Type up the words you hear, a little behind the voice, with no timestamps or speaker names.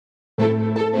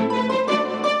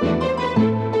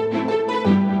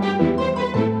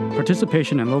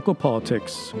Participation in local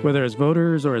politics, whether as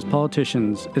voters or as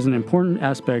politicians, is an important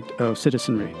aspect of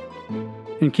citizenry.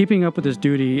 In keeping up with this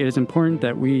duty, it is important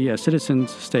that we as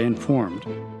citizens stay informed.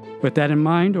 With that in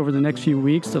mind, over the next few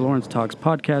weeks, the Lawrence Talks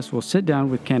podcast will sit down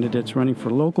with candidates running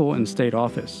for local and state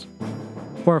office.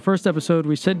 For our first episode,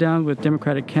 we sit down with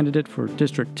Democratic candidate for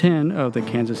District 10 of the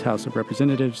Kansas House of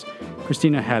Representatives,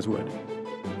 Christina Haswood.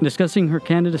 In discussing her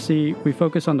candidacy, we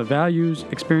focus on the values,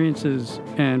 experiences,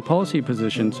 and policy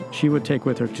positions she would take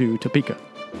with her to Topeka.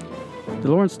 The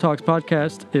Lawrence Talks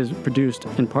podcast is produced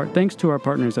in part thanks to our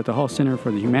partners at the Hall Center for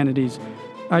the Humanities,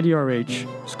 IDRH,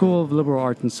 School of Liberal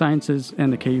Arts and Sciences,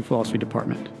 and the KU Philosophy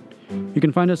Department. You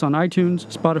can find us on iTunes,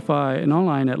 Spotify, and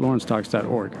online at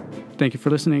lawrencetalks.org. Thank you for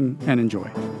listening and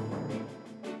enjoy.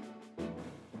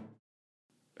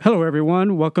 Hello,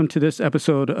 everyone. Welcome to this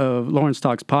episode of Lawrence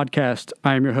Talks podcast.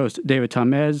 I am your host, David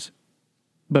Tamez.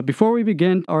 But before we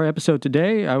begin our episode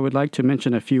today, I would like to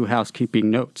mention a few housekeeping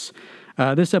notes.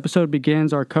 This episode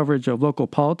begins our coverage of local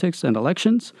politics and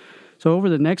elections. So over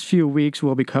the next few weeks,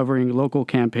 we'll be covering local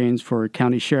campaigns for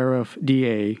county sheriff,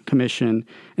 DA, commission,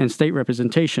 and state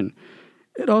representation.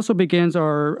 It also begins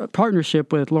our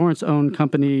partnership with Lawrence-owned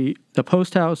company, The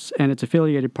Post House, and its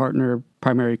affiliated partner,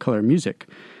 Primary Color Music.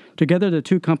 Together, the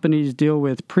two companies deal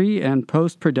with pre- and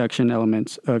post-production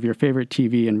elements of your favorite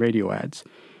TV and radio ads.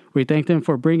 We thank them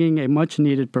for bringing a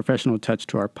much-needed professional touch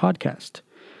to our podcast.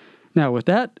 Now, with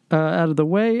that out of the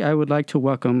way, I would like to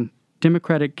welcome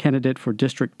Democratic candidate for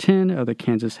District 10 of the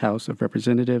Kansas House of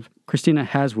Representatives, Christina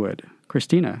Haswood.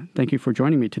 Christina, thank you for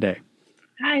joining me today.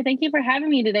 Hi, thank you for having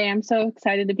me today. I'm so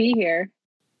excited to be here.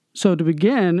 So to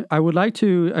begin, I would like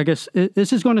to,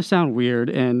 this is going to sound weird,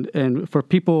 and for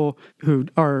people who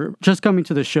are just coming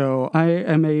to the show, I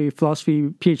am a philosophy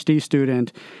PhD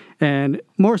student, and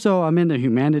more so, I'm in the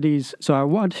humanities. So I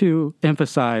want to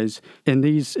emphasize in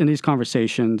these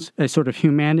conversations a sort of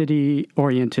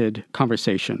humanity-oriented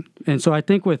conversation. And so I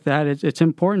think with that, it's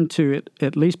important to,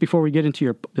 at least before we get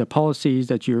into the policies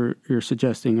that you're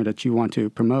suggesting or that you want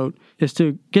to promote, is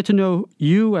to get to know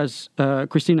you as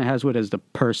Christina Haswood as the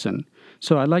person.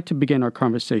 So I'd like to begin our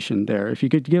conversation there. If you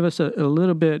could give us tell us a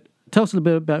little bit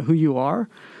about who you are,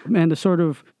 and the sort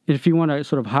of, if you want to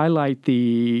sort of highlight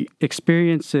the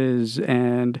experiences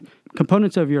and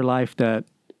components of your life that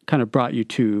kind of brought you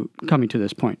to coming to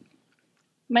this point.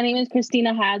 My name is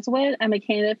Christina Haswood. I'm a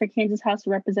candidate for Kansas House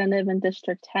of Representatives in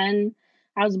District 10.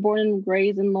 I was born and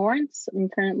raised in Lawrence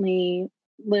and currently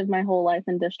live my whole life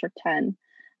in District 10.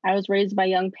 I was raised by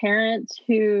young parents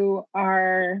who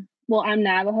are, I'm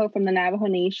Navajo from the Navajo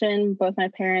Nation. Both my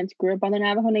parents grew up on the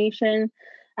Navajo Nation.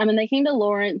 And they came to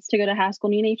Lawrence to go to Haskell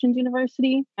New Nations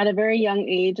University at a very young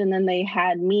age, and then they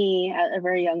had me at a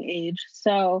very young age.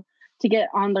 So to get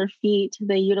on their feet,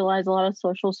 they utilize a lot of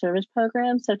social service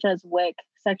programs such as WIC,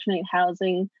 Section 8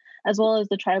 housing, as well as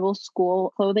the tribal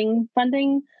school clothing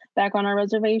funding back on our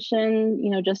reservation,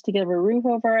 just to give a roof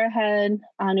over our head,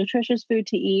 nutritious food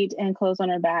to eat, and clothes on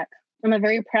our back. I'm a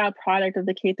very proud product of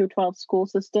the K-12 school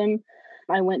system.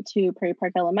 I went to Prairie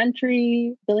Park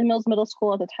Elementary, Billy Mills Middle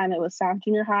School. At the time, it was South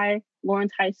Junior High,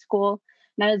 Lawrence High School.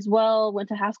 And I as well went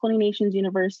to Haskell New Nations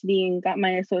University and got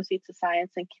my Associates of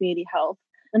Science in Community Health.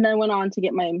 And then went on to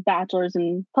get my bachelor's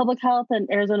in public health at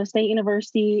Arizona State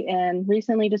University, and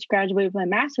recently just graduated with my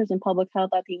master's in public health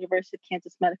at the University of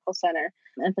Kansas Medical Center,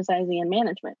 emphasizing in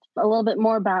management. A little bit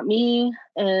more about me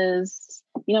is,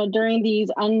 during these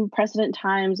unprecedented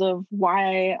times of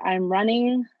why I'm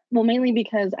running, mainly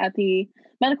because at the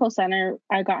medical center,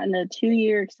 I gotten a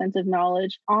 2-year extensive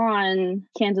knowledge on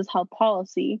Kansas health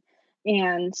policy,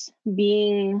 and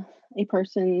being a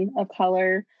person of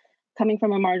color, coming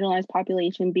from a marginalized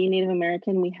population, being Native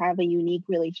American, we have a unique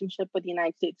relationship with the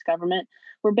United States government.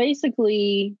 We're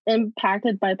basically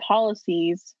impacted by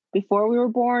policies before we were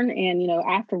born and,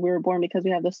 after we were born, because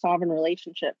we have this sovereign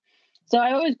relationship. So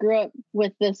I always grew up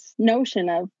with this notion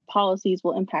of policies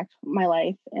will impact my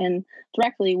life, and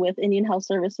directly with Indian Health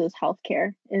Services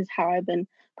healthcare is how I've been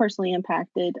personally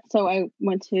impacted. So I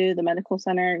went to the medical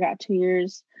center, got 2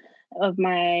 years of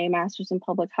my master's in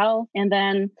public health. And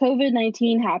then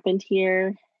COVID-19 happened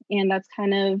here. And that's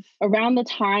kind of around the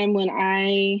time when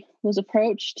I was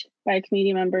approached by a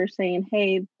community member saying,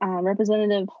 hey,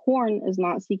 Representative Horn is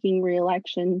not seeking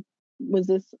re-election. Is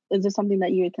this something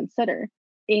that you would consider?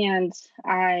 And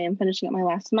I am finishing up my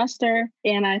last semester.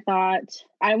 And I thought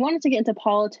I wanted to get into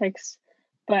politics,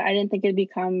 but I didn't think it'd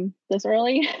become this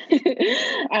early.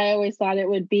 I always thought it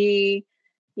would be,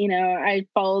 I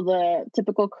follow the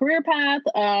typical career path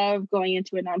of going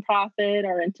into a nonprofit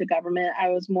or into government. I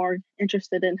was more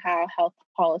interested in how health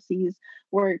policies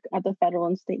work at the federal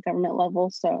and state government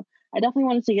level. So I definitely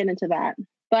wanted to get into that.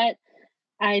 But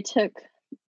I took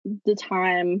the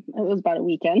time, it was about a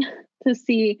weekend, to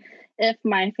see if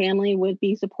my family would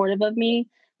be supportive of me.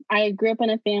 I grew up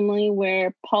in a family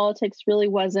where politics really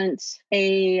wasn't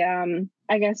I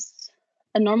guess,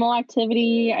 a normal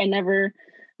activity.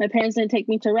 My parents didn't take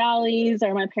me to rallies,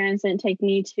 or my parents didn't take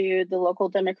me to the local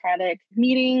Democratic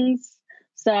meetings.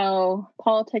 So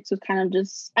politics was kind of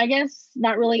just, I guess,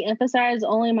 not really emphasized.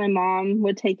 Only my mom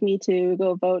would take me to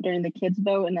go vote during the kids'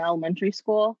 vote in the elementary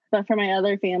school. But for my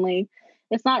other family,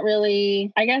 it's not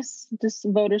really, I guess, just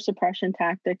voter suppression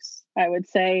tactics, I would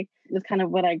say, is kind of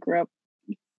what I grew up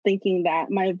thinking,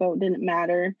 that my vote didn't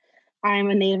matter. I'm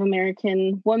a Native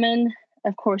American woman.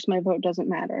 Of course, my vote doesn't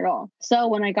matter at all. So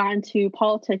when I got into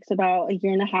politics about a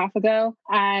year and a half ago,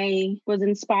 I was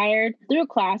inspired through a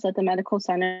class at the medical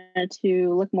center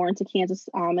to look more into Kansas.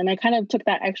 And I kind of took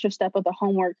that extra step of the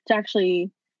homework to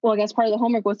actually, well, I guess part of the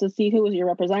homework was to see who was your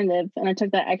representative. And I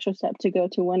took that extra step to go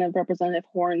to one of Representative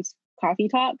Horn's coffee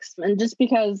talks. And just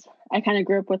because I kind of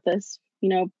grew up with this,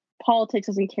 politics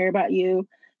doesn't care about you,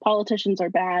 politicians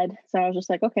are bad. So I was just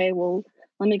like, okay, well,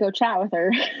 let me go chat with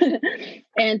her.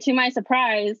 And to my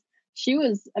surprise, she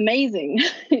was amazing.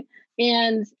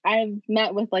 And I've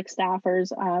met with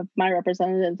staffers of my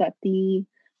representatives at the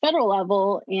federal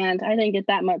level, and I didn't get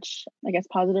that much, I guess,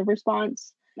 positive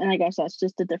response. And I guess that's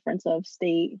just the difference of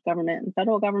state government and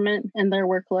federal government and their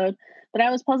workload. But I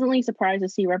was pleasantly surprised to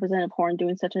see Representative Horn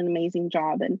doing such an amazing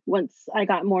job. And once I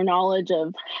got more knowledge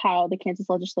of how the Kansas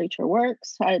legislature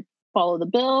works, I follow the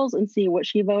bills and see what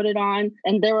she voted on.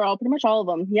 And they were pretty much all of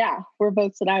them, were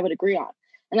votes that I would agree on.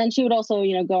 And then she would also,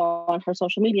 go on her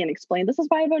social media and explain, this is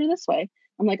why I voted this way.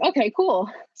 I'm like, okay, cool.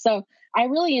 So I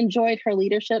really enjoyed her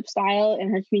leadership style and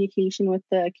her communication with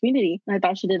the community. And I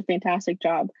thought she did a fantastic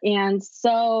job. And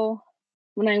so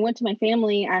when I went to my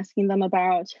family asking them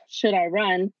about should I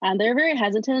run, they were very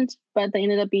hesitant, but they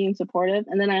ended up being supportive.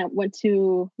 And then I went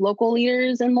to local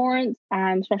leaders in Lawrence,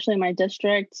 especially in my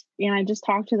district, and I just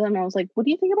talked to them. I was like, what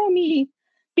do you think about me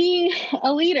being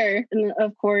a leader? And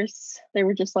of course, they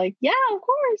were just like, yeah, of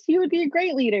course, you would be a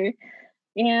great leader.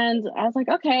 And I was like,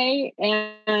 okay.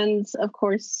 And of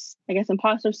course, I guess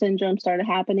imposter syndrome started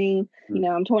happening.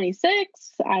 I'm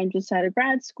 26. I just out of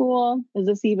grad school. Is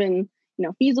this even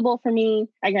feasible for me?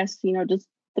 I guess, just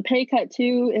the pay cut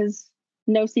too is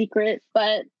no secret,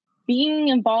 but being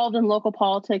involved in local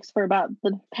politics for about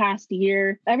the past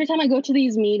year, every time I go to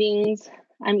these meetings,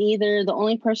 I'm either the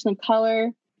only person of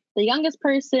color, the youngest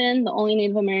person, the only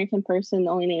Native American person,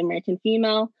 the only Native American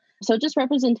female. So just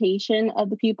representation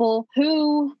of the people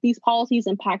who these policies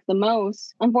impact the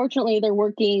most. Unfortunately, they're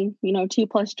working,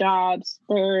 2+ jobs.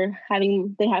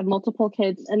 They have multiple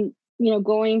kids, and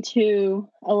going to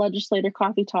a legislator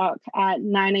coffee talk at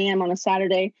 9 a.m. on a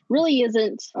Saturday really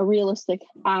isn't a realistic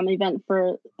event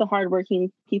for the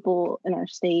hardworking people in our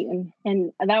state.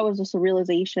 And that was just a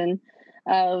realization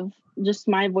of just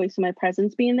my voice and my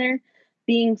presence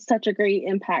being such a great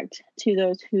impact to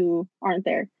those who aren't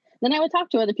there. Then I would talk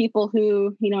to other people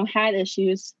who, had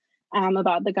issues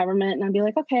about the government, and I'd be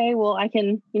like, okay, well, I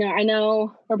can, I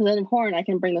know Representative Horn, I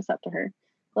can bring this up to her.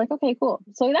 Like, okay, cool.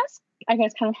 So that's, I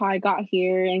guess, kind of how I got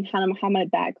here and kind of how my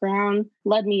background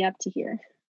led me up to here.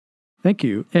 Thank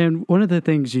you. And one of the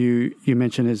things you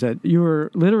mentioned is that you were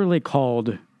literally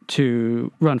called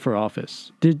to run for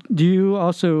office. Do you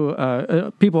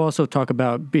also, people also talk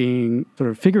about being sort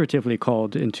of figuratively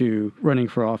called into running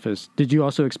for office. Did you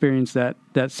also experience that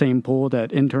same pull,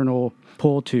 that internal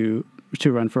pull to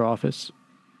run for office?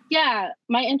 Yeah,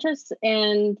 my interest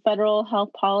in federal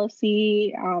health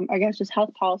policy, I guess just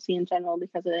health policy in general,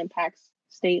 because it impacts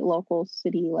state, local,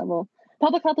 city level.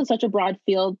 Public health is such a broad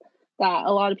field that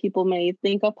a lot of people may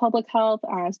think of public health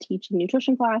as teaching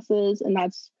nutrition classes, and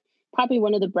that's probably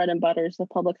one of the bread and butters of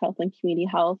public health and community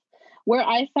health. Where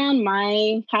I found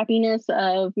my happiness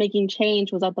of making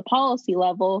change was at the policy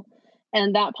level,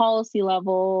 and that policy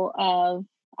level of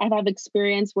I've had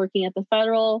experience working at the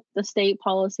federal, the state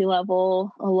policy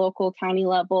level, a local county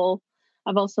level.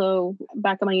 I've also,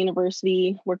 back at my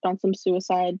university, worked on some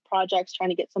suicide projects, trying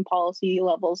to get some policy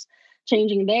levels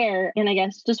changing there. And I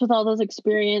guess just with all those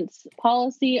experience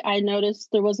policy, I noticed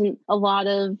there wasn't a lot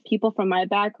of people from my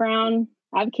background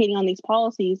advocating on these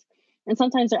policies. And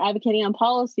sometimes they're advocating on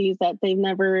policies that they've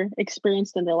never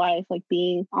experienced in their life, like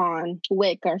being on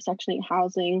WIC or Section 8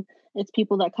 housing. It's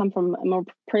people that come from a more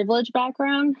privileged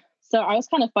background. So I was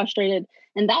kind of frustrated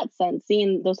in that sense,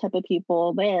 seeing those type of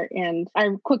people there. And I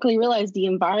quickly realized the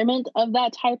environment of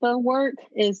that type of work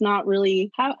is not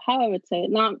really, how I would say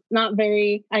it, not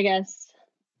very, I guess,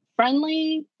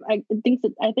 friendly. I think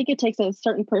it takes a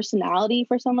certain personality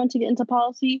for someone to get into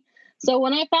policy. So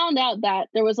when I found out that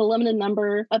there was a limited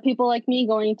number of people like me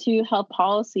going to health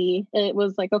policy, it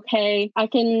was like, okay, I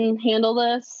can handle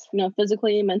this,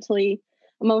 physically, mentally,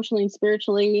 emotionally, and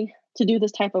spiritually to do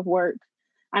this type of work.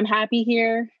 I'm happy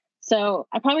here. So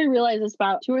I probably realized this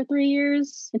about 2 or 3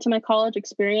 years into my college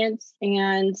experience,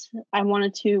 and I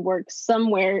wanted to work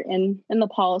somewhere in the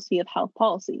policy of health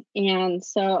policy. And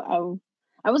so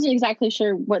I wasn't exactly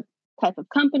sure what type of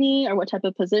company or what type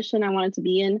of position I wanted to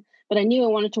be in, but I knew I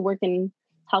wanted to work in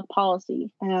health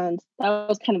policy. And that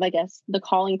was kind of, I guess, the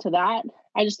calling to that.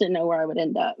 I just didn't know where I would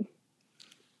end up.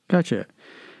 Gotcha.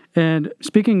 And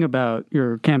speaking about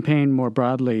your campaign more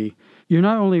broadly, you're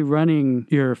not only running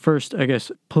your first, I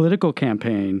guess, political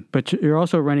campaign, but you're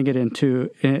also running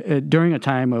it during a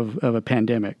time of a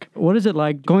pandemic. What is it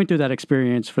like going through that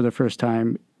experience for the first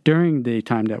time during the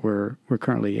time that we're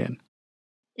currently in?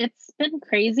 It's been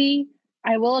crazy.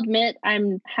 I will admit I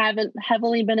haven't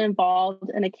heavily been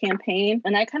involved in a campaign,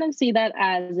 and I kind of see that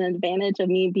as an advantage of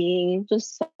me being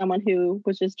just someone who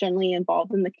was just generally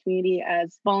involved in the community,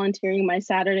 as volunteering my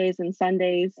Saturdays and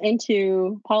Sundays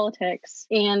into politics.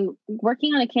 And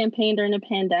working on a campaign during a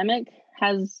pandemic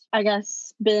has, I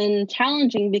guess, been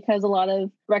challenging because a lot of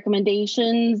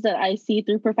recommendations that I see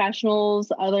through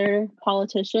professionals, other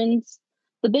politicians,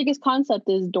 the biggest concept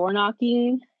is door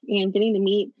knocking and getting to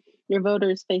meet your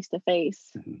voters face to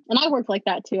face. And I work like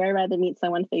that too. I'd rather meet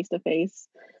someone face to face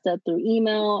instead through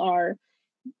email or,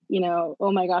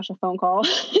 oh my gosh, a phone call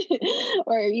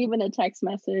or even a text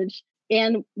message.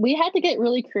 And we had to get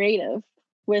really creative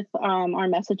with our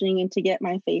messaging and to get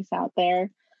my face out there.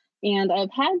 And I'm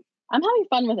having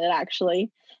fun with it, actually.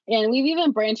 And we've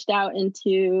even branched out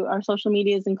into our social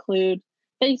medias include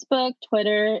Facebook,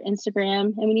 Twitter,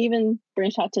 Instagram, and we even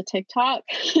branched out to TikTok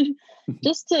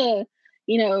just to,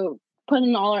 put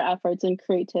in all our efforts and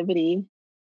creativity.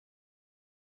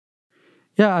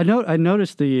 Yeah, I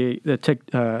noticed the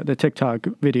TikTok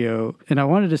video, and I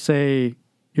wanted to say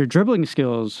your dribbling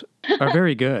skills are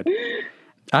very good.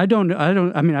 I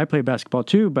mean, I play basketball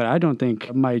too, but I don't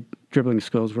think my dribbling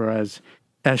skills were as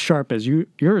sharp as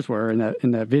yours were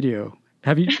in that video.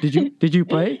 Did you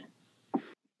play?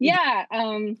 Yeah,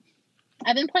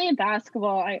 I've been playing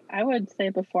basketball. I would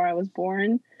say before I was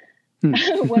born.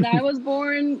 When I was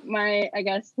born, I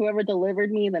guess whoever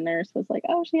delivered me, the nurse was like,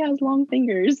 "Oh, she has long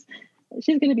fingers.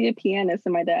 She's going to be a pianist."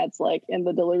 And my dad's like in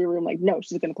the delivery room, like, "No,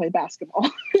 she's going to play basketball."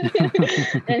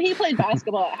 And he played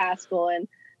basketball at high school. And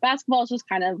basketball is just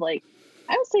kind of like,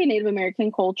 I would say, Native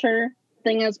American culture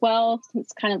thing as well.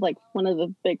 It's kind of like one of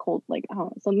the big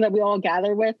something that we all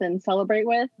gather with and celebrate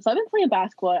with. So I've been playing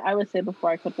basketball, I would say,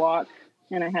 before I could walk.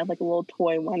 And I had like a little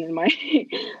toy one in my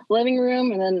living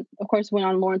room. And then, of course, went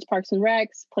on Lawrence Parks and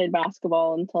Recs, played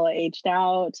basketball until I aged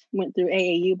out, went through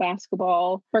AAU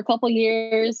basketball for a couple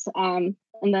years. And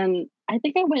then I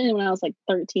think I went in when I was like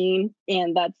 13.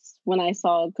 And that's when I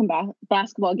saw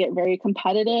basketball get very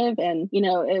competitive. And,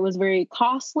 it was very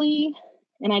costly.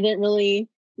 And I didn't really,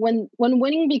 when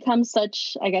winning becomes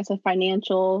such, I guess, a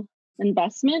financial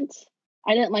investment,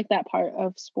 I didn't like that part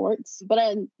of sports, but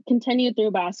I continued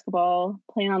through basketball,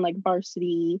 playing on like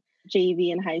varsity,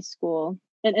 JV in high school,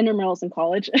 and intramurals in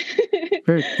college.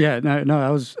 I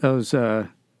was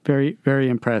very, very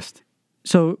impressed.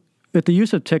 So with the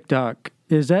use of TikTok,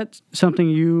 is that something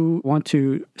you want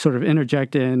to sort of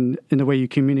interject in the way you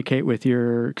communicate with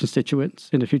your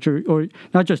constituents in the future, or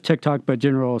not just TikTok, but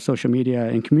general social media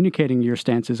and communicating your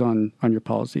stances on your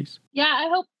policies? Yeah, I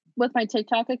hope with my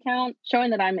TikTok account,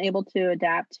 showing that I'm able to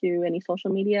adapt to any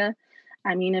social media.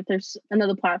 I mean, if there's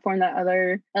another platform that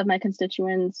other of my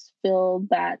constituents feel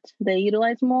that they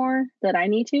utilize more that I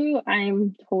need to,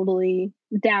 I'm totally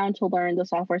down to learn the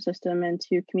software system and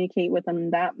to communicate with them in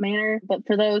that manner. But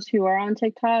for those who are on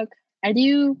TikTok,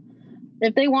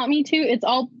 if they want me to, it's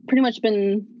all pretty much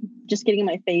been just getting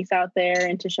my face out there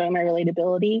and to show my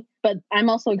relatability. But I'm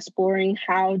also exploring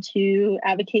how to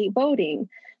advocate voting,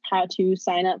 how to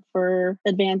sign up for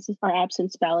advance or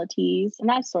absence balloties, and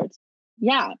that sorts.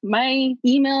 Yeah, my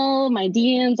email, my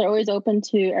DMs are always open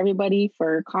to everybody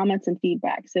for comments and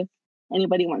feedbacks. If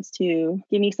anybody wants to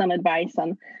give me some advice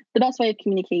on the best way of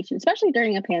communication, especially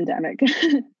during a pandemic.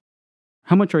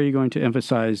 How much are you going to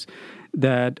emphasize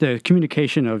that the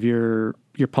communication of your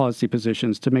policy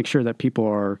positions to make sure that people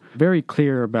are very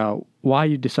clear about why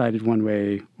you decided one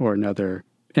way or another,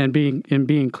 and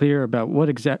being clear about what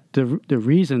the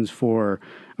reasons for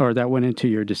or that went into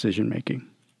your decision making?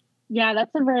 Yeah,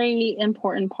 that's a very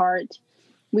important part.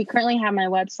 We currently have my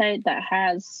website that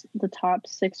has the top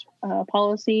 6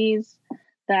 policies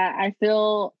that I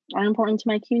feel are important to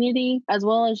my community, as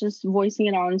well as just voicing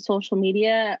it on social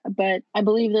media. But I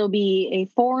believe there'll be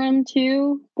a forum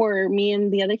too where me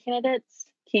and the other candidates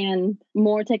can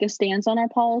more take a stance on our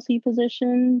policy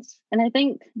positions. And I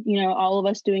think, all of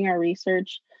us doing our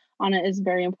research on it is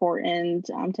very important.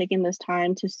 Taking this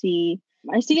time to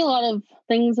I see a lot of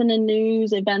things in the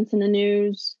news, events in the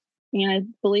news, and I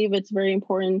believe it's very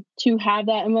important to have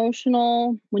that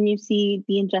emotional when you see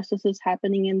the injustices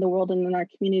happening in the world and in our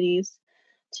communities,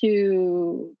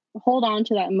 to hold on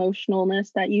to that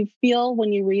emotionalness that you feel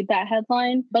when you read that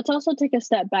headline, but to also take a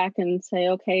step back and say,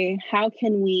 okay, how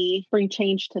can we bring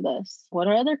change to this? What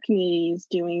are other communities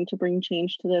doing to bring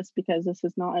change to this? Because this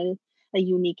is not a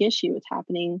unique issue. It's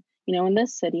happening, in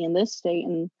this city, in this state,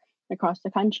 and across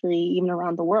the country, even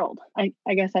around the world. I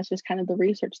guess that's just kind of the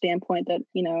research standpoint that,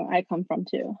 I come from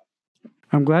too.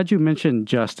 I'm glad you mentioned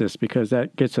justice, because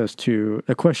that gets us to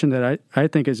a question that I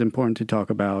think is important to talk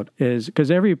about, is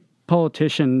because every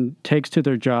politician takes to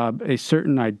their job a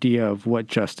certain idea of what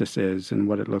justice is and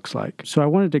what it looks like. So I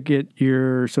wanted to get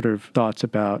your sort of thoughts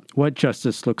about what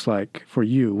justice looks like for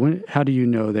you. How do you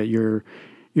know that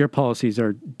your policies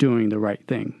are doing the right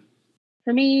thing?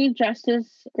 For me,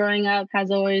 justice growing up has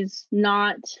always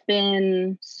not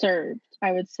been served,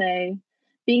 I would say.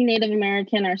 Being Native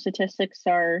American, our statistics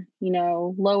are,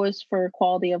 lowest for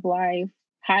quality of life,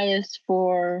 highest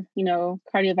for,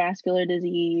 cardiovascular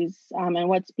disease, and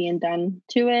what's being done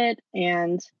to it.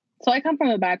 And so I come from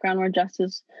a background where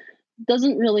justice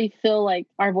doesn't really feel like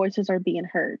our voices are being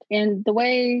heard. And the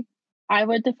way I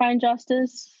would define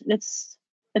justice, it's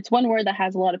one word that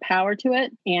has a lot of power to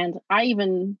it. And I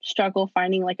even struggle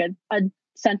finding like a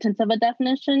sentence of a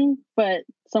definition, but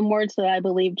some words that I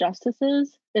believe justice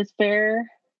is fair,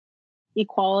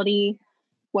 equality,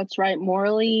 what's right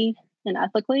morally and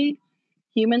ethically,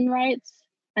 human rights.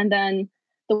 And then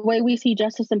the way we see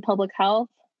justice in public health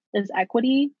is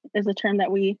equity, is a term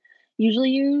that we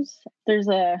usually use. There's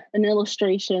an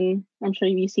illustration, I'm sure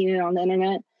you've seen it on the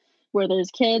internet, where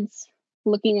there's kids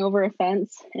looking over a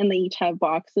fence and they each have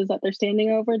boxes that they're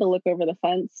standing over to look over the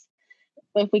fence.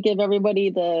 But if we give everybody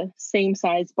the same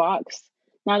size box,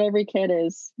 not every kid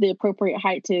is the appropriate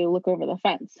height to look over the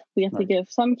fence. We have to give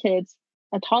some kids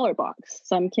a taller box.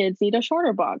 Some kids need a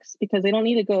shorter box because they don't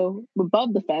need to go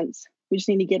above the fence. We just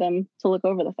need to get them to look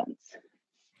over the fence.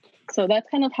 So that's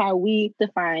kind of how we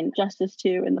define justice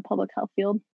too in the public health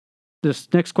field. This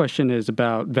next question is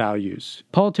about values.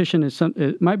 Politicians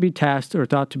might be tasked or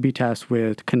thought to be tasked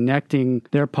with connecting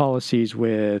their policies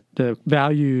with the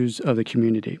values of the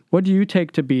community. What do you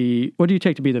take to be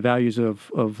the values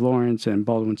of Lawrence and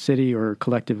Baldwin City, or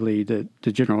collectively the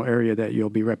general area that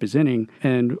you'll be representing,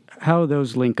 and how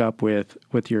those link up with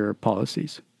your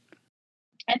policies?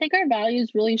 I think our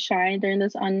values really shine during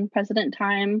this unprecedented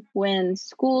time when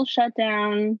schools shut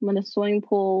down, when the swimming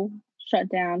pool shut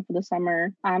down for the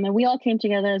summer. And we all came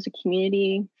together as a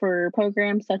community for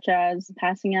programs such as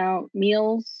passing out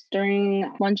meals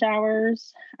during lunch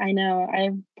hours. I know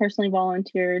I've personally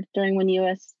volunteered during when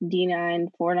USD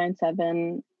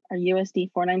 497 or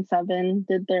USD 497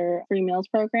 did their free meals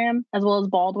program, as well as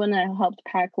Baldwin. I helped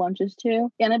pack lunches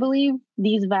too. And I believe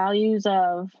these values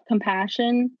of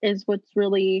compassion is what's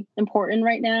really important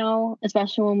right now,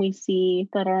 especially when we see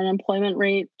that our unemployment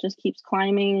rate just keeps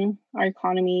climbing. Our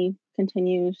economy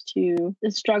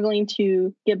is struggling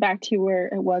to get back to where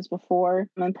it was before.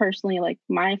 And personally, like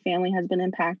my family has been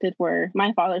impacted where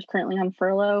my father's currently on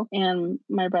furlough and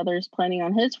my brother's planning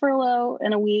on his furlough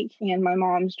in a week. And my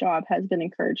mom's job has been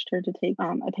encouraged her to take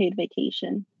a paid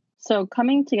vacation. So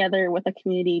coming together with a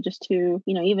community just to,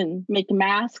 even make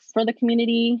masks for the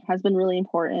community has been really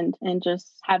important. And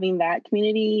just having that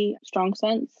community strong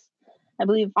sense. I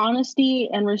believe honesty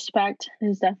and respect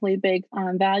is definitely big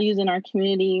values in our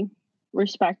community.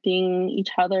 Respecting each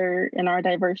other and our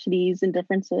diversities and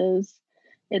differences.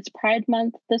 It's Pride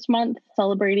Month this month,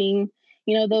 celebrating,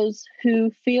 those who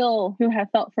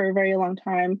have felt for a very long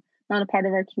time not a part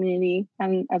of our community,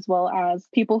 and as well as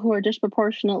people who are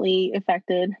disproportionately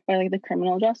affected by the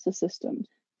criminal justice system.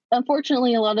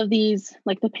 Unfortunately, a lot of these,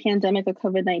 like the pandemic of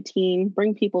COVID-19,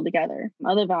 bring people together.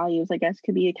 Other values, I guess,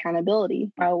 could be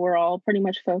accountability. We're all pretty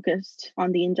much focused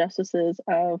on the injustices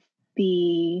of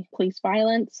the police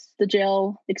violence, the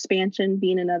jail expansion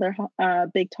being another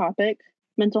big topic,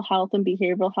 mental health and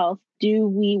behavioral health. Do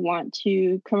we want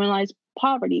to criminalize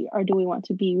poverty, or do we want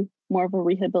to be more of a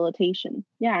rehabilitation?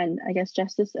 Yeah, and I guess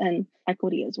justice and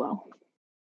equity as well.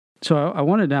 So I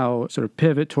want to now sort of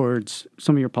pivot towards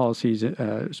some of your policies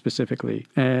specifically,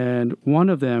 and one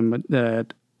of them the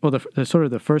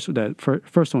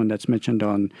first one that's mentioned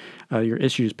on your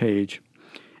issues page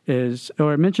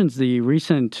it mentions the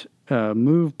recent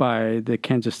move by the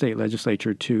Kansas State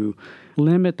Legislature to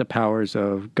limit the powers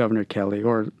of Governor Kelly,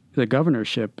 or the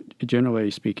governorship,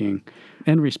 generally speaking,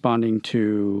 in responding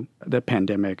to the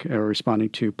pandemic or responding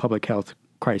to public health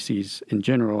crises in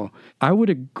general. I would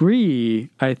agree,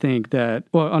 I think, that,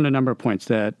 well, on a number of points,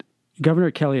 that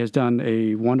Governor Kelly has done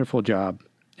a wonderful job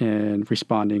in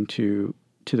responding to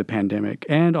the pandemic,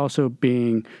 and also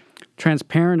being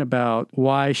transparent about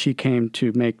why she came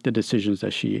to make the decisions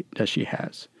that she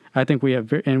has. I think we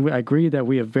have, and I agree that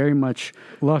we have very much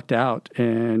lucked out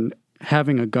in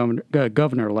having a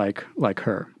governor like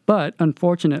her. But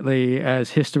unfortunately,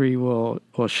 as history will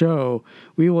show,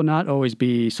 we will not always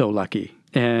be so lucky.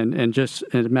 And just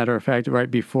as a matter of fact, right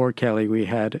before Kelly, we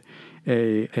had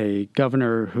a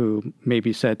governor who may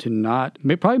be said to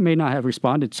may not have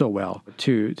responded so well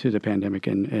to the pandemic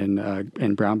in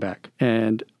Brownback.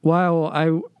 And while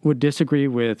I would disagree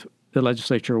with the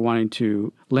legislature wanting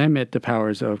to limit the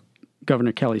powers of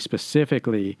Governor Kelly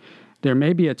specifically, there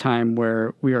may be a time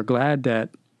where we are glad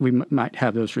that we might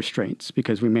have those restraints,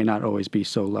 because we may not always be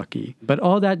so lucky. But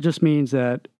all that just means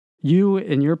that you,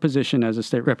 in your position as a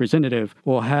state representative,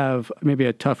 will have maybe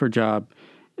a tougher job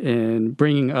in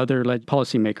bringing other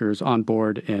policymakers on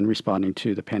board in responding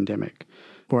to the pandemic.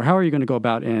 Or how are you going to go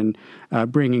about in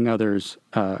bringing others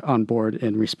on board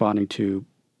in responding to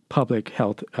public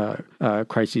health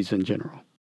crises in general?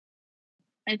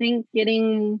 I think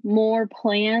getting more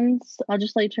plans,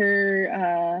 legislation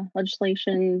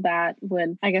that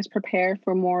would, prepare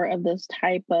for more of this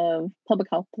type of public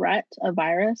health threat, a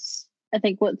virus. I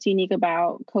think what's unique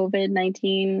about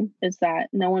COVID-19 is that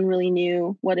no one really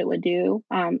knew what it would do.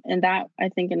 And that, I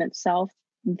think in itself,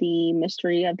 the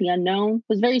mystery of the unknown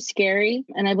was very scary.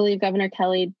 And I believe Governor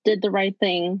Kelly did the right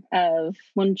thing of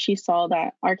when she saw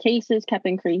that our cases kept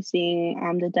increasing,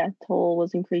 the death toll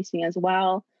was increasing as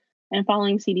well. And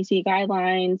following CDC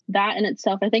guidelines, that in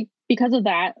itself, I think because of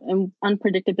that and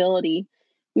unpredictability,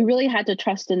 we really had to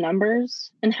trust in numbers.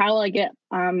 And how I get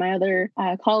my other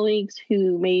colleagues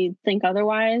who may think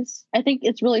otherwise, I think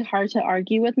it's really hard to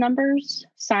argue with numbers.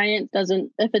 Science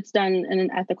doesn't, if it's done in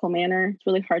an ethical manner, it's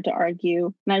really hard to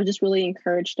argue. And I just really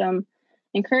encourage them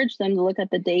to look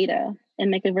at the data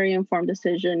and make a very informed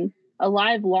decision. A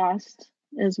life lost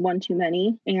is one too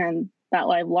many. And that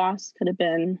life lost could have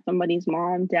been somebody's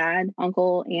mom, dad,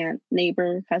 uncle, aunt,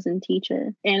 neighbor, cousin,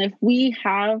 teacher. And if we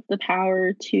have the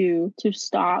power to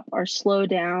stop or slow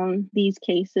down these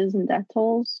cases and death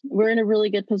tolls, we're in a really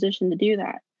good position to do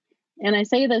that. And I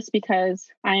say this because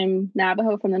I'm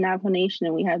Navajo from the Navajo Nation,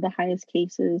 and we have the highest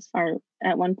cases, or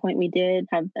at one point we did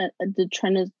have a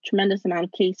tremendous amount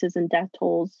of cases and death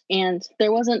tolls. And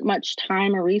there wasn't much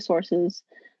time or resources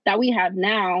that we have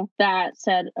now that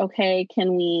said, okay,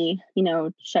 can we,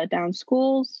 shut down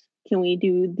schools? Can we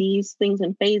do these things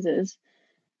in phases?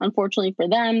 Unfortunately for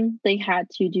them, they had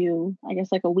to do,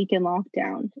 like a weekend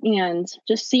lockdown. And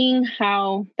just seeing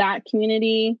how that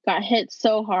community got hit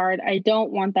so hard, I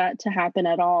don't want that to happen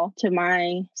at all to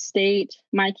my state,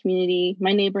 my community,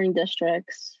 my neighboring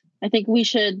districts. I think we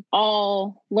should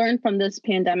all learn from this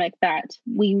pandemic that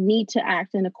we need to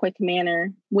act in a quick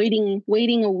manner. Waiting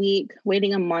a week,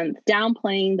 waiting a month,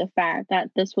 downplaying the fact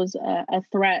that this was a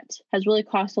threat has really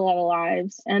cost a lot of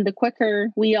lives. And the quicker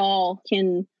we all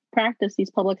can practice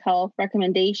these public health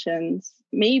recommendations,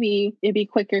 maybe it'd be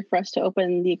quicker for us to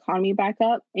open the economy back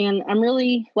up. And I'm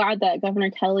really glad that Governor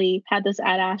Kelly had this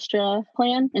Ad Astra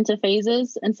plan into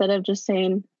phases instead of just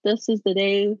saying, this is the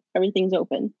day everything's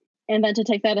open. And then to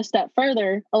take that a step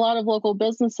further, a lot of local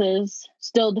businesses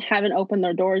still haven't opened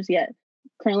their doors yet.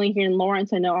 Currently here in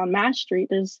Lawrence, I know on Mass Street,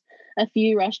 there's a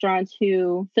few restaurants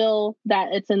who feel that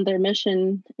it's in their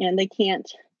mission and they can't,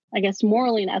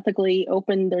 morally and ethically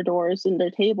open their doors and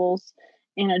their tables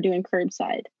and are doing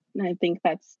curbside. And I think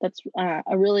that's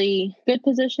a really good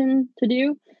position to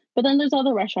do. But then there's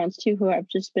other restaurants too who have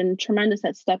just been tremendous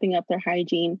at stepping up their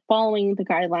hygiene, following the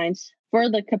guidelines for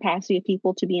the capacity of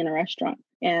people to be in a restaurant.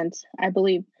 And I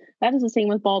believe that is the same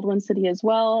with Baldwin City as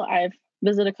well. I've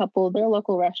visited a couple of their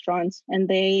local restaurants and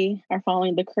they are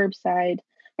following the curbside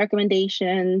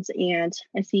recommendations. And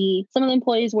I see some of the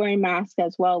employees wearing masks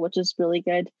as well, which is really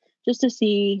good. Just to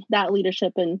see that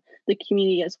leadership in the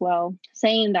community as well,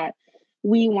 saying that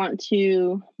we want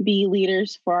to be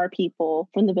leaders for our people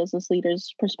from the business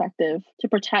leaders' perspective to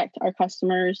protect our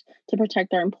customers, to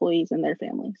protect our employees and their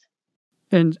families.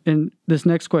 And this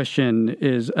next question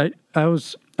is, I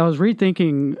was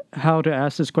rethinking how to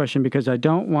ask this question because I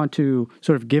don't want to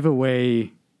sort of give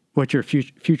away what your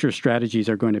future strategies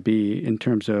are going to be in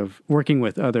terms of working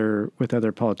with other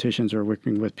politicians or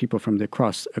working with people from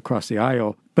across the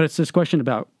aisle. But it's this question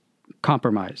about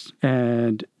compromise.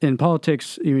 And in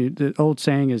politics, the old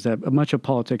saying is that much of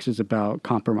politics is about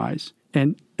compromise.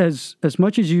 And as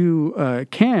much as you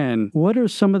can, what are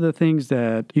some of the things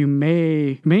that you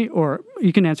may, or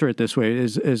you can answer it this way,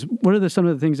 is what are some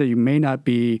of the things that you may not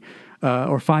be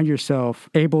or find yourself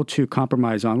able to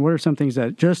compromise on? What are some things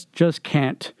that just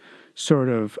can't sort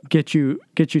of get you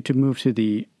to move to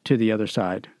the other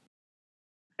side?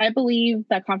 I believe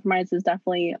that compromise is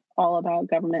definitely all about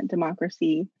government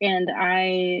democracy. And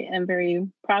I am very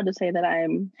proud to say that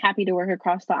I'm happy to work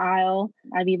across the aisle.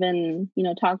 I've even,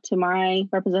 talked to my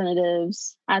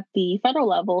representatives at the federal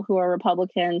level who are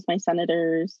Republicans, my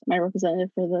senators, my representative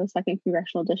for the 2nd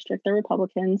Congressional District, they're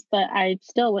Republicans, but I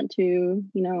still went to,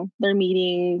 their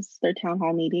meetings, their town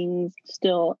hall meetings,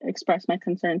 still express my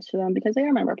concerns to them because they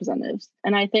are my representatives.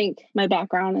 And I think my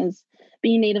background is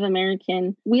being Native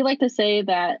American. We like to say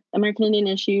that American Indian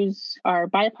issues are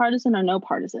bipartisan or no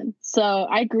partisan. So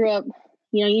I grew up,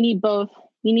 you need both.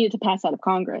 You need it to pass out of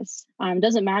Congress. It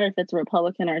doesn't matter if it's a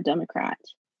Republican or a Democrat,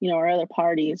 or other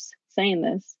parties saying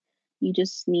this. You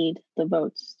just need the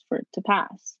votes for it to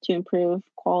pass to improve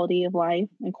quality of life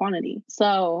and quantity.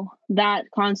 So that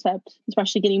concept,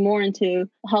 especially getting more into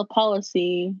health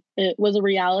policy, it was a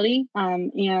reality.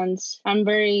 And I'm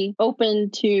very open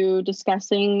to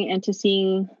discussing and to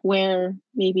seeing where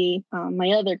maybe my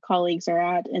other colleagues are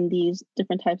at in these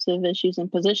different types of issues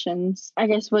and positions. I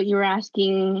guess what you were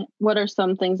asking, what are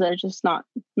some things that are just not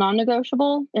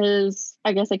non-negotiable is,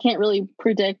 I guess I can't really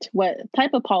predict what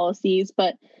type of policies,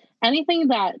 but anything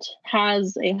that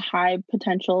has a high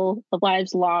potential of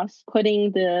lives lost,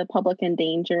 putting the public in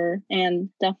danger, and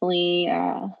definitely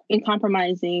in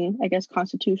compromising, I guess,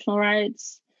 constitutional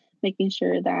rights, making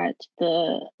sure that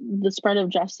the spread of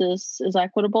justice is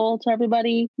equitable to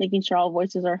everybody, making sure all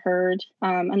voices are heard.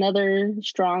 Another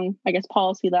strong, I guess,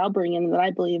 policy that I'll bring in that I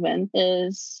believe in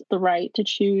is the right to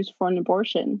choose for an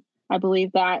abortion. I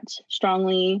believe that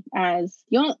strongly as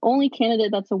the only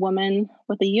candidate that's a woman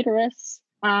with a uterus.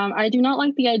 I do not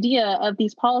like the idea of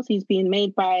these policies being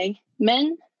made by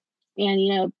men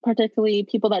and, particularly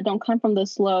people that don't come from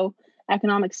this low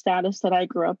economic status that I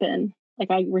grew up in.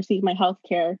 Like I received my health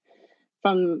care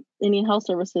from Indian Health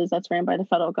Services that's ran by the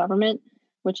federal government,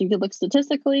 which you could look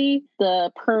statistically,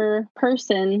 the per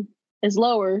person is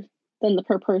lower than the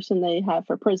per person they have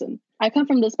for prison. I come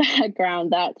from this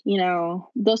background that,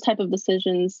 those type of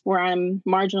decisions where I'm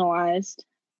marginalized,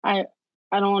 I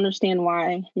don't understand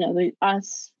why,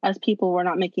 us as people were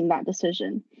not making that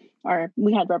decision, or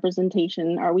we had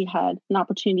representation, or we had an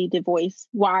opportunity to voice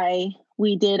why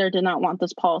we did or did not want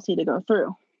this policy to go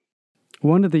through.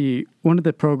 One of the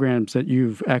programs that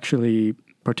you've actually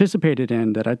participated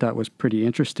in that I thought was pretty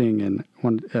interesting, and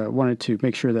wanted to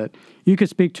make sure that you could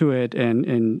speak to it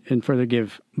and further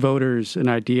give voters an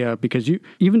idea, because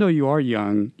even though you are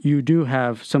young, you do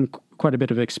have quite a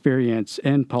bit of experience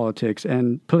in politics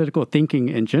and political thinking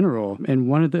in general. And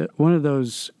one of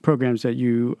those programs that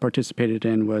you participated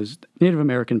in was Native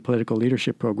American Political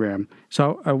Leadership Program.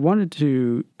 So I wanted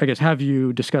to, I guess, have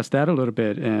you discuss that a little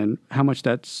bit and how much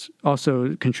that's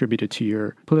also contributed to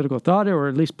your political thought, or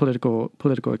at least political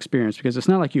experience, because it's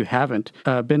not like you haven't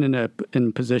been in a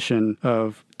position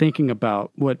of thinking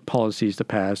about what policies to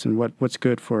pass and what's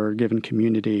good for a given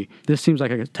community. This seems like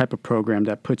a type of program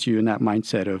that puts you in that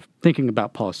mindset of thinking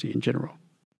about policy in general.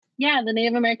 Yeah, the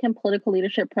Native American Political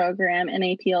Leadership Program,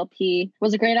 NAPLP,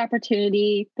 was a great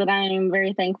opportunity that I'm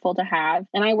very thankful to have.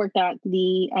 And I worked at a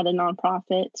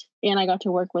nonprofit, and I got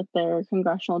to work with their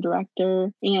congressional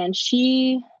director. And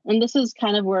this is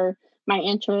kind of where my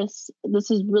interest, this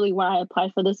is really why I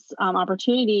applied for this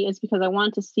opportunity, is because I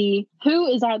wanted to see who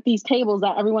is at these tables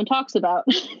that everyone talks about.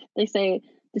 They say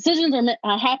decisions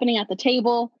are happening at the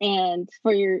table, and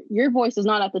for your voice is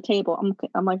not at the table.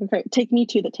 I'm like, okay, take me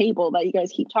to the table that you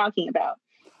guys keep talking about.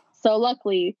 So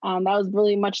luckily, that was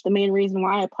really much the main reason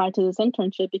why I applied to this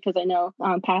internship, because I know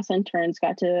past interns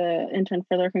got to intern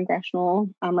for their congressional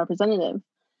representative.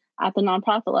 At the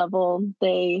nonprofit level,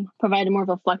 they provided more of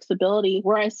a flexibility,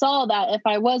 where I saw that if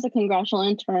I was a congressional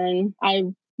intern, I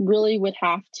really would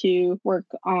have to work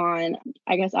on,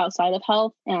 I guess, outside of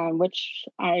health, which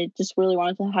I just really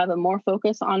wanted to have a more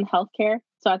focus on healthcare.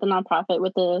 So at the nonprofit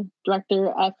with the director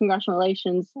of congressional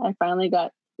relations, I finally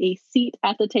got a seat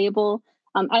at the table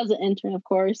as an intern, of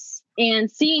course, and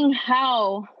seeing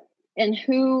how and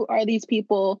who are these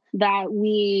people that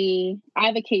we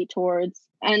advocate towards.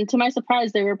 And to my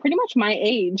surprise, they were pretty much my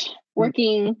age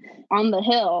working on the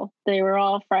Hill. They were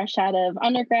all fresh out of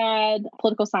undergrad,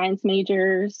 political science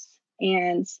majors,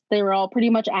 and they were all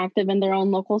pretty much active in their own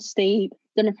local state,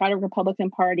 Democratic Republican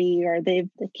Party, or they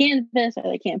canvass or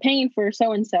they campaign for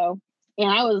so-and-so. And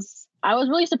I was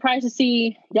really surprised to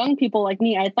see young people like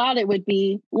me. I thought it would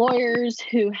be lawyers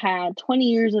who had 20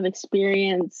 years of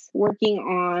experience working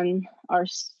on our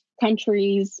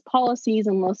country's policies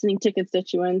and listening to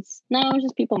constituents. No, it was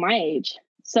just people my age.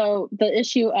 So the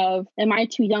issue of, am I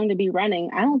too young to be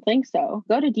running? I don't think so.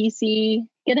 Go to DC,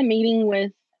 get a meeting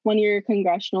with one of your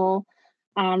congressional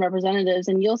representatives,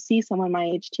 and you'll see someone my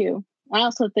age too. I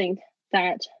also think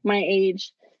that my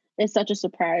age is such a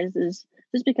surprise, is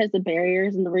just because the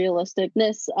barriers and the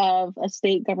realisticness of a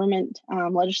state government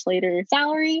legislator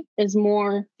salary is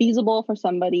more feasible for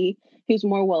somebody who's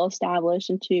more well established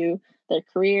into their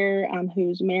career,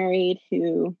 who's married,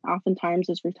 who oftentimes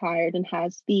is retired and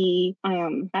has the,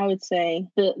 I would say,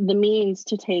 the means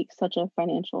to take such a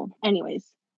financial. Anyways,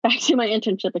 back to my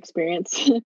internship experience.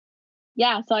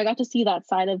 Yeah, so I got to see that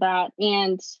side of that.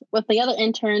 And with the other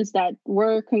interns that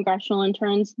were congressional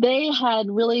interns, they had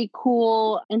really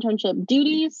cool internship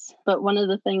duties. But one of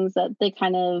the things that they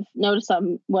kind of noticed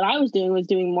what I was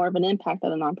doing more of an impact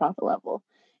at a nonprofit level.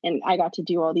 And I got to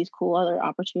do all these cool other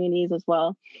opportunities as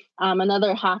well.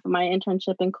 Another half of my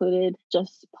internship included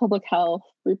just public health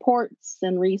reports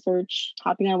and research,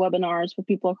 hopping on webinars with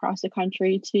people across the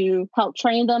country to help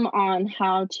train them on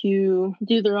how to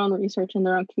do their own research in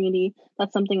their own community.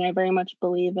 That's something I very much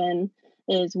believe in,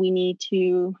 is we need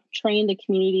to train the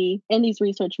community in these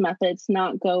research methods,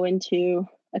 not go into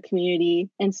a community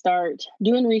and start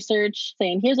doing research,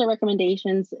 saying, here's our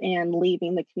recommendations, and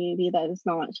leaving the community. That is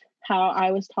not how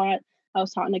I was taught. I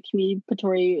was taught in a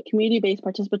community-based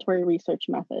participatory research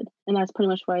method. And that's pretty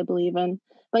much what I believe in.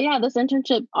 But yeah, this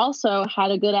internship also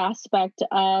had a good aspect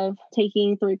of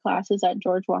taking 3 classes at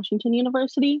George Washington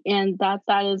University. And that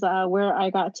is where I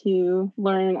got to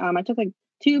learn. I took like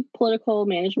 2 political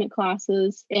management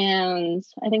classes, and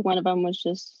I think one of them was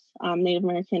just Native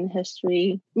American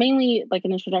history, mainly like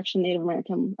an introduction to Native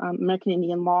American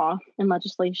Indian law and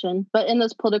legislation. But in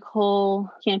those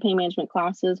political campaign management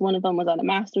classes, one of them was at a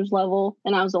master's level,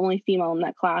 and I was the only female in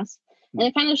that class. And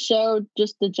it kind of showed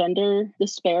just the gender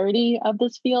disparity of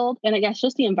this field, and I guess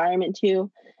just the environment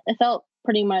too. It felt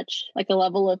pretty much like a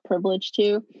level of privilege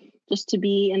too, just to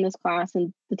be in this class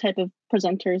and the type of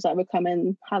presenters that would come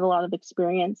in had a lot of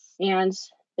experience. And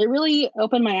it really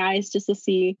opened my eyes just to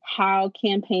see how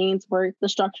campaigns work, the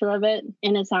structure of it,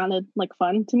 and it sounded like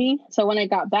fun to me. So when I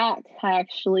got back, I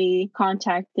actually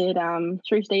contacted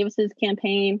Sharice Davis's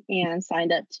campaign and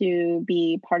signed up to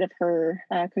be part of her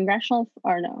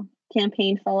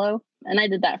campaign fellow. And I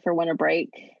did that for winter break,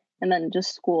 and then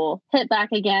just school hit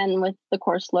back again with the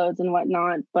course loads and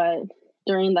whatnot. But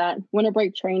during that winter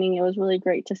break training, it was really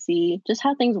great to see just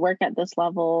how things work at this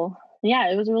level.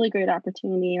 Yeah, it was a really great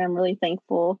opportunity, and I'm really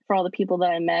thankful for all the people that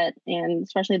I met, and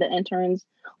especially the interns.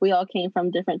 We all came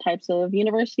from different types of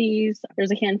universities.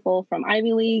 There's a handful from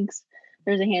Ivy Leagues.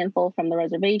 There's a handful from the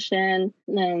reservation.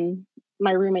 And then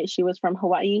my roommate, she was from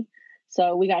Hawaii.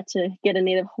 So we got to get a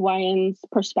Native Hawaiian's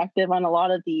perspective on a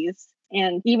lot of these.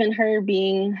 And even her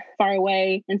being far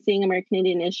away and seeing American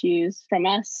Indian issues from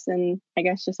us, and I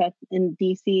guess just in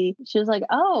DC, she was like,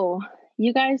 oh,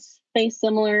 you guys face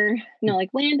similar, like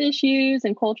land issues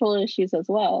and cultural issues as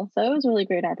well. So it was a really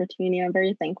great opportunity. I'm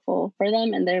very thankful for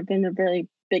them, and they've been a very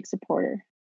big supporter.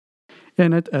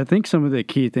 And I think some of the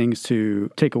key things to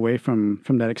take away from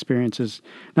that experience is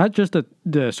not just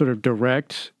the sort of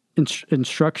direct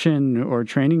instruction or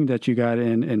training that you got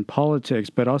in politics,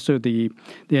 but also the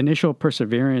initial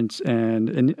perseverance and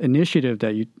initiative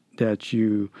that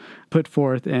you put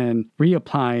forth and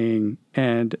reapplying,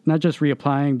 and not just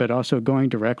reapplying, but also going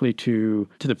directly to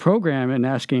the program and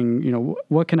asking,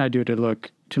 what can I do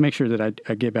to make sure that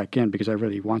I get back in because I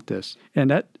really want this. And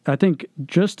that, I think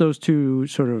just those 2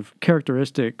 sort of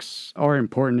characteristics are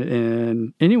important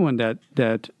in anyone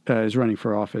that is running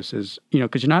for office, is,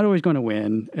 because you're not always going to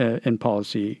win in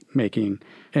policy making,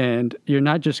 and you're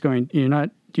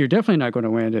definitely not going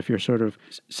to win if you're sort of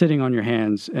sitting on your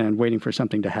hands and waiting for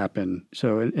something to happen.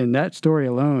 So in that story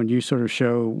alone, you sort of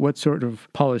show what sort of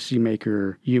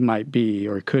policymaker you might be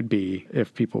or could be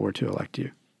if people were to elect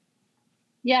you.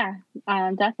 Yeah,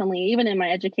 definitely. Even in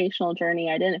my educational journey,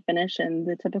 I didn't finish in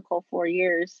the typical 4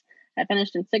 years. I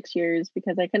finished in 6 years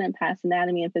because I couldn't pass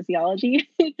anatomy and physiology.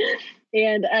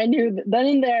 And I knew then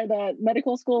and there that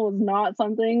medical school was not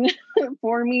something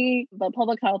for me, but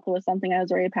public health was something I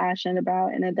was very passionate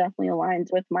about, and it definitely aligned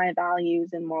with my values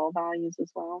and moral values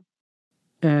as well.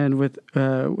 And with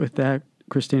that,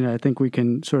 Christina, I think we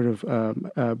can sort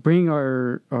of bring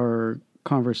our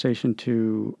conversation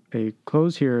to a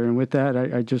close here. And with that,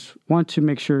 I just want to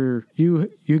make sure you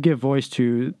give voice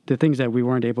to the things that we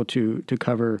weren't able to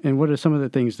cover. And what are some of the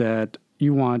things that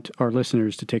you want our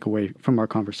listeners to take away from our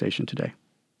conversation today?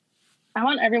 I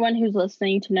want everyone who's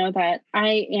listening to know that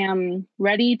I am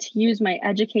ready to use my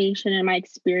education and my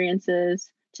experiences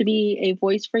to be a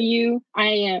voice for you.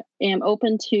 I am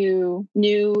open to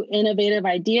new, innovative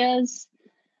ideas.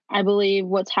 I believe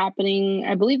what's happening,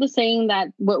 I believe the saying that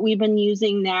what we've been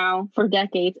using now for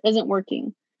decades isn't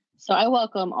working. So I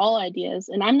welcome all ideas.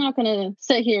 And I'm not going to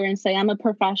sit here and say I'm a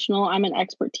professional, I'm an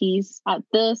expertise at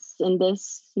this and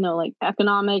this, like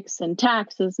economics and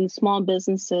taxes and small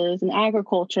businesses and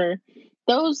agriculture.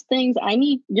 Those things I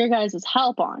need your guys'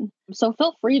 help on. So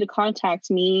feel free to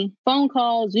contact me, phone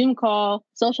call, Zoom call,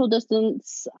 social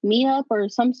distance, meetup, or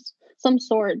some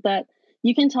sort that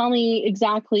you can tell me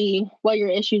exactly what your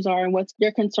issues are and what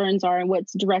your concerns are and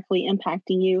what's directly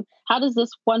impacting you. How does this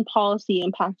one policy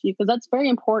impact you? Because that's very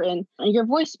important. And your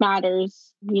voice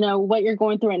matters. What you're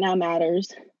going through right now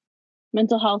matters.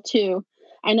 Mental health too.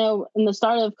 I know in the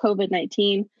start of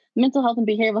COVID-19, mental health and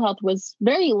behavioral health was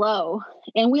very low.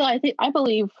 And I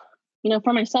believe,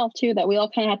 for myself too, that we all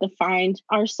kind of have to find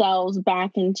ourselves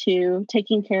back into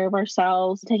taking care of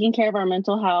ourselves, taking care of our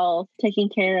mental health, taking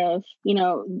care of,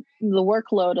 the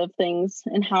workload of things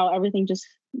and how everything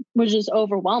was just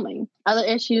overwhelming. Other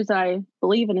issues I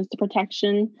believe in is the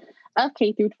protection of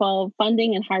K through 12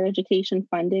 funding and higher education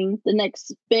funding. The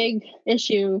next big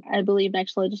issue, I believe,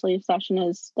 next legislative session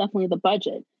is definitely the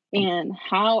budget. And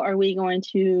how are we going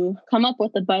to come up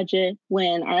with a budget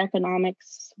when our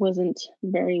economics wasn't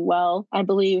very well? I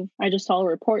believe I just saw a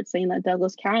report saying that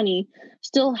Douglas County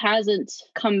still hasn't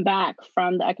come back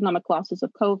from the economic losses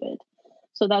of COVID.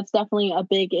 So that's definitely a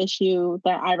big issue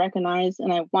that I recognize.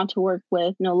 And I want to work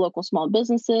with local small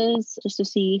businesses just to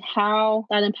see how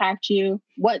that impacts you.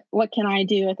 What can I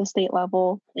do at the state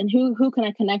level? And who can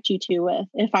I connect you to with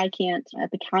if I can't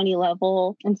at the county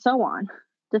level, and so on.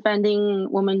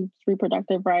 Defending women's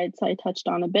reproductive rights, I touched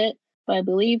on a bit, but I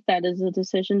believe that is a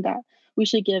decision that we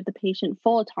should give the patient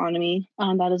full autonomy.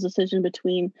 That is a decision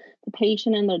between the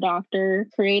patient and their doctor,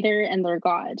 creator, and their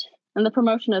God. And the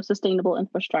promotion of sustainable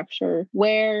infrastructure,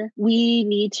 where we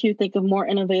need to think of more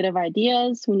innovative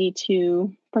ideas. We need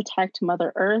to protect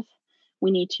Mother Earth.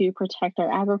 We need to protect our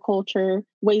agriculture,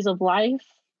 ways of life.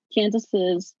 Kansas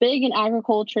is big in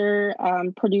agriculture,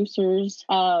 producers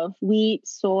of wheat,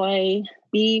 soy,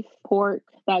 beef, pork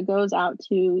that goes out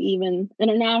to even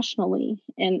internationally.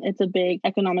 And it's a big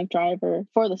economic driver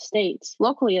for the states,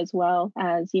 locally as well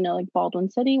as, like Baldwin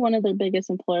City, one of their biggest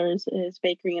employers is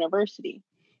Baker University.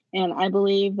 And I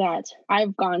believe that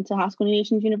I've gone to Haskell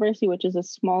Nations University, which is a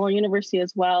smaller university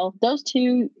as well. Those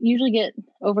two usually get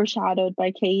overshadowed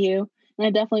by KU. And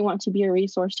I definitely want to be a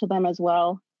resource to them as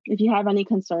well. If you have any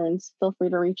concerns, feel free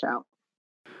to reach out.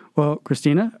 Well,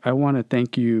 Christina, I want to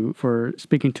thank you for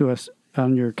speaking to us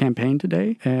on your campaign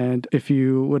today. And if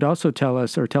you would also tell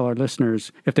us or tell our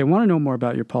listeners, if they want to know more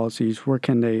about your policies, where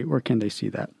can they see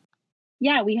that?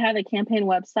 Yeah, we have a campaign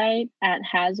website at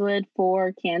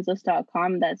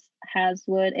haswood4kansas.com. That's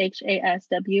Haswood,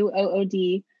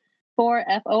 HASWOOD, for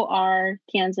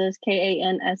Kansas,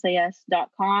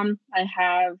 KANSAS.com. I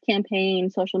have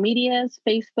campaign social medias,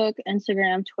 Facebook,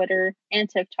 Instagram, Twitter, and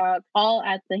TikTok, all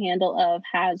at the handle of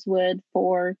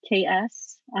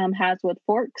Haswood4KS, Haswood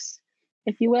Forks,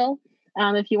 if you will.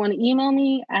 If you want to email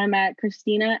me, I'm at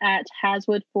Christina at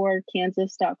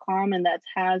haswood4kansas.com, and that's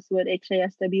Haswood,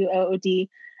 HASWOOD,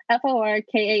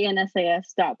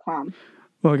 FORKANSAS.com.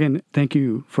 Well, again, thank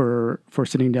you for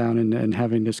sitting down and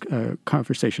having this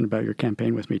conversation about your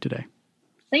campaign with me today.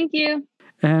 Thank you.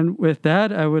 And with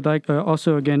that, I would like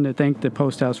also again to thank the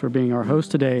Post House for being our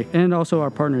host today, and also our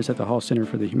partners at the Hall Center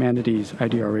for the Humanities,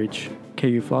 IDRH,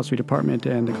 KU Philosophy Department,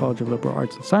 and the College of Liberal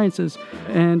Arts and Sciences.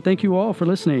 And thank you all for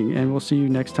listening, and we'll see you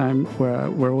next time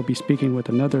where we'll be speaking with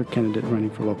another candidate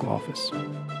running for local office.